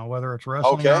guests now, whether it's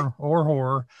wrestling or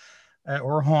horror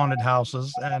or haunted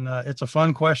houses. And it's a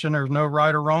fun question. There's no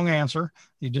right or wrong answer.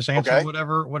 You just answer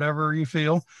whatever you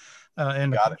feel.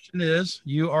 And the question is,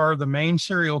 you are the main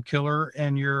serial killer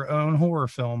in your own horror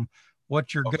film.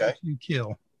 What's your go-to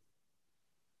kill?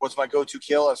 What's my go-to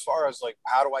kill as far as, like,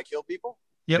 how do I kill people?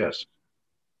 Yep. Yes.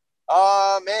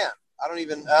 Man, I don't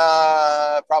even,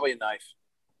 probably a knife.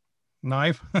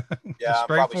 Knife? Yeah.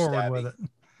 Straightforward with it.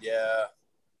 Yeah.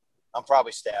 I'm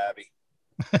probably stabby.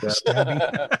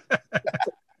 Stabby.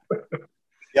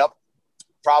 Yep.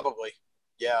 Probably.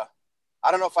 Yeah.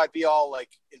 I don't know if I'd be all, like,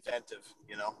 inventive,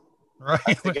 Right.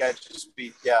 I think I'd just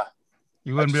be,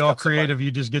 You wouldn't be all creative. You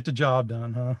just get the job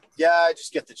done, huh? Yeah, I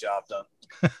just get the job done.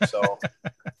 So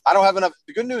I don't have enough.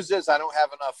 The good news is I don't have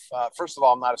enough. First of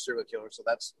all, I'm not a serial killer, so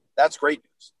that's great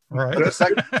news. Right. But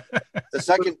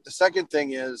the second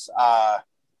thing is, I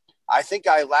think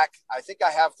I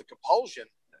have the compulsion.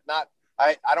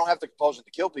 I don't have the compulsion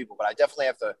to kill people, but I definitely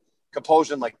have the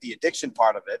compulsion, like the addiction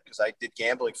part of it, because I did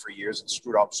gambling for years and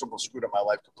screwed up my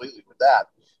life completely with that.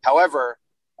 However,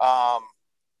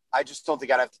 I just don't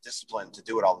think I'd have the discipline to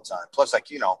do it all the time. Plus, like,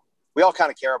 we all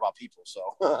kind of care about people.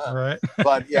 So, right.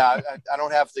 But yeah, I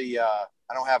don't have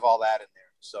I don't have all that in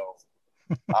there. So,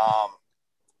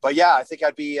 but yeah, I think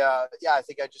I'd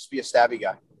just be a stabby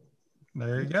guy.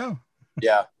 There you go.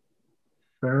 Yeah.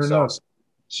 Fair enough.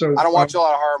 So I don't watch a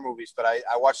lot of horror movies, but I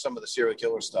watch some of the serial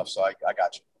killer stuff. So I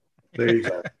got you. There you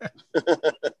go.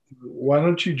 Why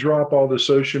don't you drop all the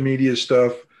social media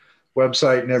stuff,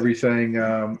 website and everything,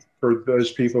 for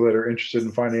those people that are interested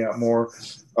in finding out more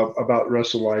about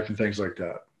Wrestle Life and things like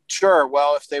that? Sure.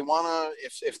 Well, if they want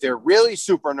to, if they're really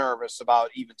super nervous about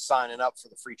even signing up for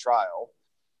the free trial,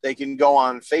 they can go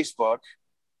on Facebook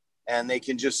and they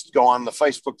can just go on the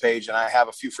Facebook page, and I have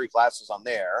a few free classes on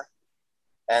there.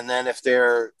 And then if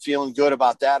they're feeling good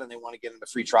about that and they want to get in the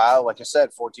free trial, like I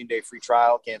said, 14-day free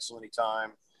trial, cancel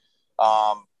anytime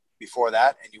before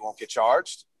that, and you won't get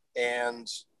charged. And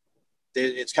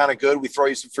it's kind of good. We throw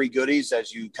you some free goodies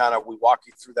as we walk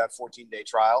you through that 14-day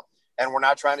trial. And we're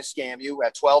not trying to scam you.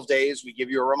 At 12 days, we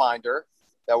give you a reminder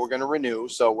that we're going to renew.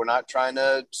 So we're not trying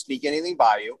to sneak anything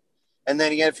by you. And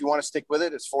then again, if you want to stick with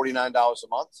it, it's $49 a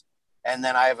month. And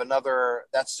then I have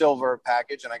that's silver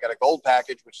package. And I got a gold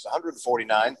package, which is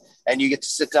 $149. And you get to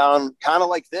sit down kind of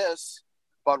like this,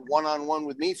 but one-on-one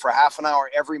with me for half an hour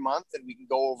every month. And we can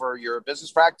go over your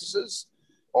business practices,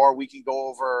 or we can go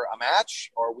over a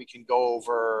match, or we can go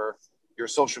over your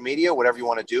social media, whatever you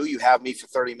want to do. You have me for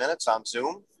 30 minutes on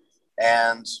Zoom.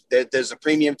 And there's a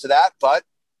premium to that, but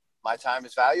my time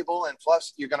is valuable. And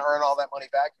plus, you're going to earn all that money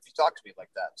back if you talk to me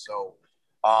like that. So,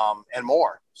 and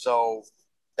more. So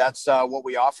that's what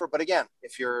we offer. But again,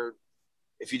 if you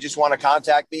just want to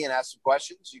contact me and ask some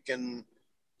questions, you can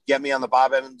get me on the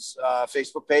Bob Evans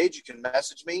Facebook page. You can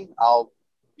message me.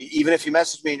 Even if you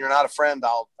message me and you're not a friend,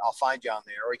 I'll find you on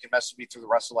there. Or you can message me through the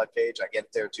Wrestle Life page. I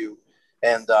get there too.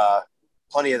 And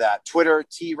plenty of that. Twitter,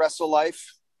 T Wrestle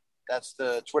Life. That's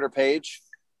the Twitter page.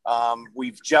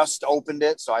 We've just opened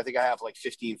it, so I think I have like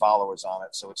 15 followers on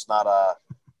it. So it's not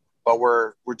but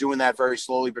we're doing that very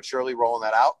slowly but surely, rolling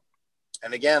that out.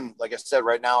 And again, like I said,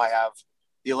 right now I have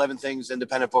the 11 things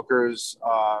independent bookers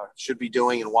should be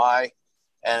doing and why.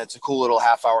 And it's a cool little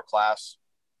half-hour class.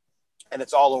 And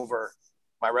it's all over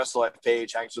my Wrestle Life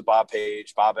page, Hanks with Bob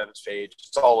page, Bob Evans page.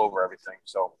 It's all over everything.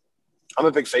 So I'm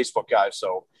a big Facebook guy,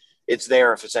 so it's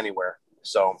there if it's anywhere.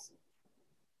 So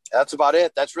that's about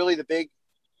it. That's really the big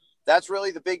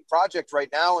project right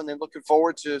now. And then looking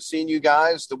forward to seeing you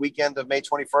guys the weekend of May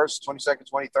 21st, 22nd,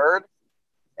 23rd,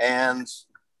 and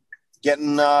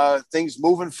getting things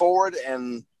moving forward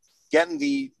and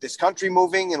getting this country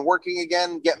moving and working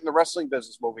again, getting the wrestling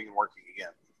business moving and working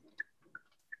again.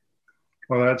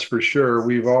 Well, that's for sure.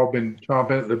 We've all been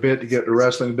chomping at the bit to get the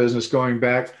wrestling business going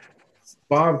back.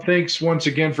 Bob, thanks once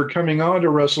again for coming on to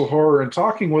Wrestle Horror and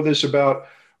talking with us about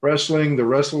wrestling, the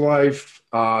Wrestle Life,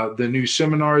 the new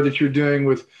seminar that you're doing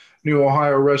with New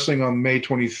Ohio Wrestling on May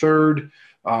 23rd,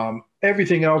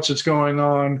 everything else that's going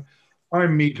on.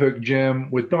 I'm Meat Hook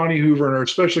Jim with Donnie Hoover and our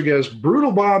special guest,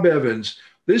 Brutal Bob Evans.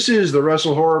 This is the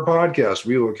Wrestle Horror Podcast.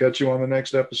 We will catch you on the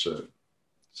next episode.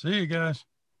 See you guys.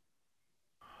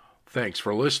 Thanks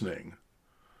for listening.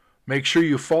 Make sure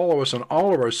you follow us on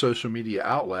all of our social media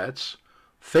outlets,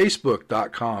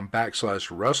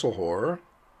 facebook.com/WrestleHorror,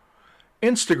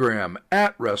 Instagram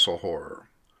 @WrestleHorror,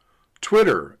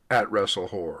 Twitter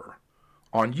 @WrestleHorror,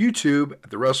 on YouTube at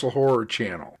the Wrestle Horror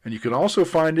channel. And you can also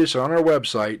find us on our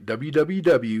website,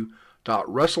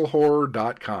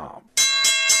 www.wrestlehorror.com.